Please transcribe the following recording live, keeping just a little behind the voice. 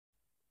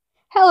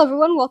Hello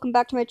everyone, welcome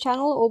back to my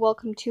channel, or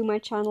welcome to my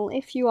channel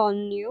if you are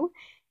new.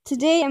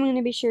 Today I'm going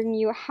to be showing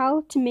you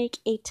how to make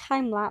a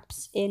time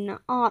lapse in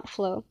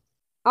Artflow.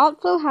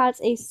 Artflow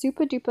has a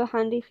super duper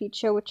handy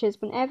feature, which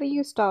is whenever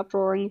you start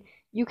drawing,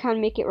 you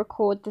can make it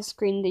record the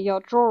screen that you're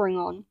drawing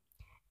on.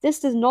 This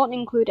does not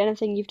include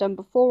anything you've done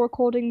before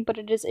recording, but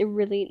it is a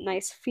really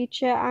nice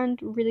feature and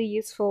really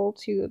useful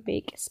to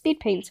make speed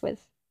paints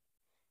with.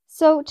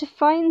 So to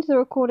find the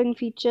recording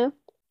feature,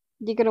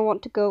 you're going to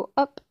want to go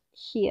up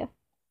here.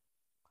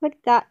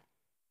 Click that,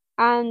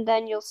 and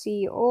then you'll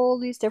see all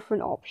these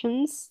different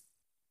options.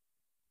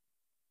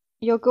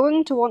 You're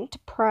going to want to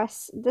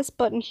press this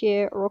button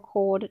here,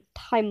 record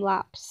time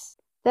lapse.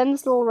 Then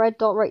this little red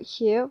dot right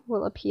here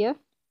will appear,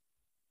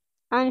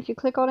 and if you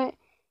click on it,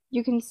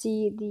 you can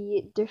see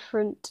the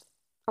different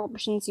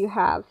options you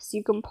have. So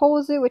you can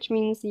pause it, which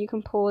means that you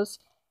can pause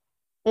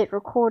it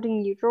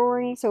recording you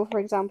drawing. So for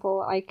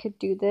example, I could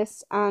do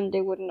this and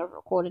it wouldn't have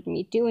recorded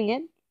me doing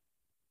it.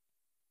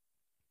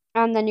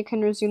 And then you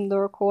can resume the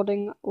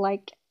recording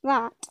like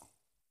that.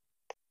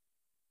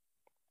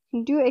 You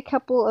can do a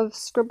couple of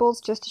scribbles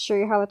just to show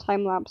you how the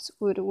time lapse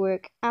would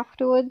work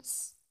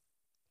afterwards.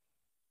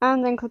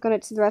 And then click on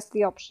it to the rest of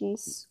the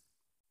options.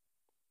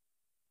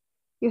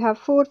 You have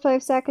forward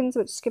 5 seconds,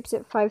 which skips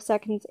it 5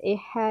 seconds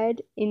ahead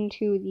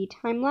into the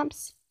time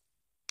lapse.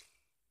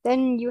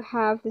 Then you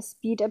have the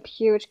speed up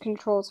here, which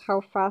controls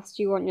how fast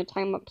you want your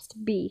time lapse to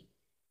be.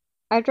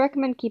 I'd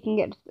recommend keeping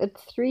it at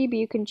 3, but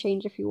you can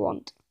change if you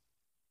want.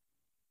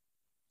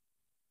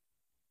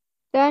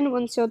 Then,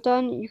 once you're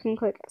done, you can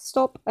click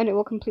stop and it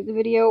will complete the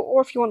video, or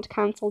if you want to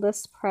cancel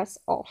this, press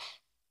off.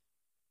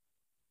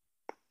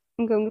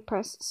 I'm going to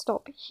press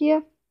stop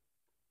here,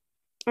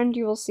 and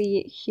you will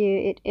see here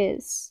it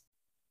is.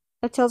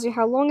 It tells you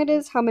how long it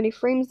is, how many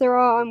frames there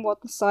are, and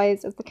what the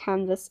size of the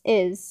canvas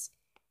is.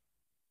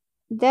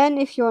 Then,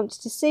 if you want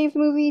to save the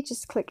movie,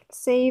 just click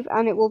save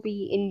and it will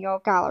be in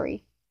your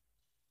gallery.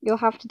 You'll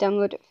have to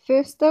download it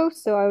first though,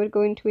 so I would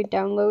go into a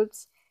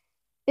downloads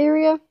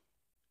area,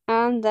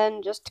 and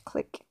then just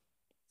click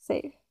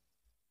save.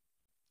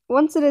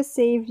 Once it is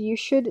saved, you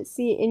should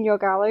see it in your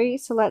gallery,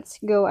 so let's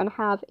go and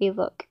have a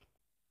look.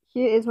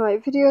 Here is my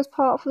videos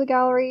part for the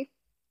gallery,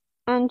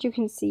 and you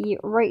can see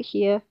right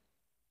here,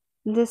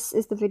 this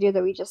is the video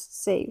that we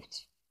just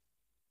saved.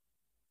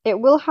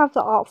 It will have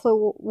the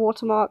Artflow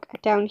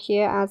watermark down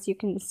here, as you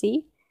can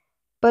see,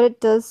 but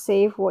it does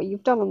save what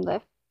you've done on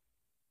there.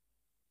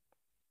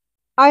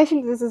 I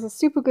think this is a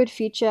super good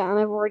feature, and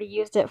I've already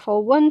used it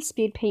for one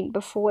speed paint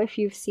before if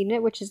you've seen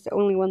it, which is the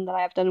only one that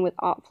I have done with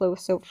Artflow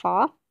so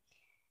far.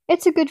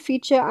 It's a good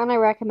feature, and I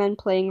recommend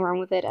playing around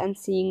with it and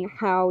seeing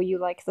how you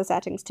like the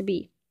settings to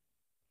be.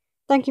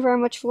 Thank you very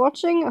much for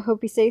watching, I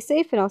hope you stay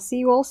safe, and I'll see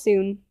you all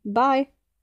soon. Bye!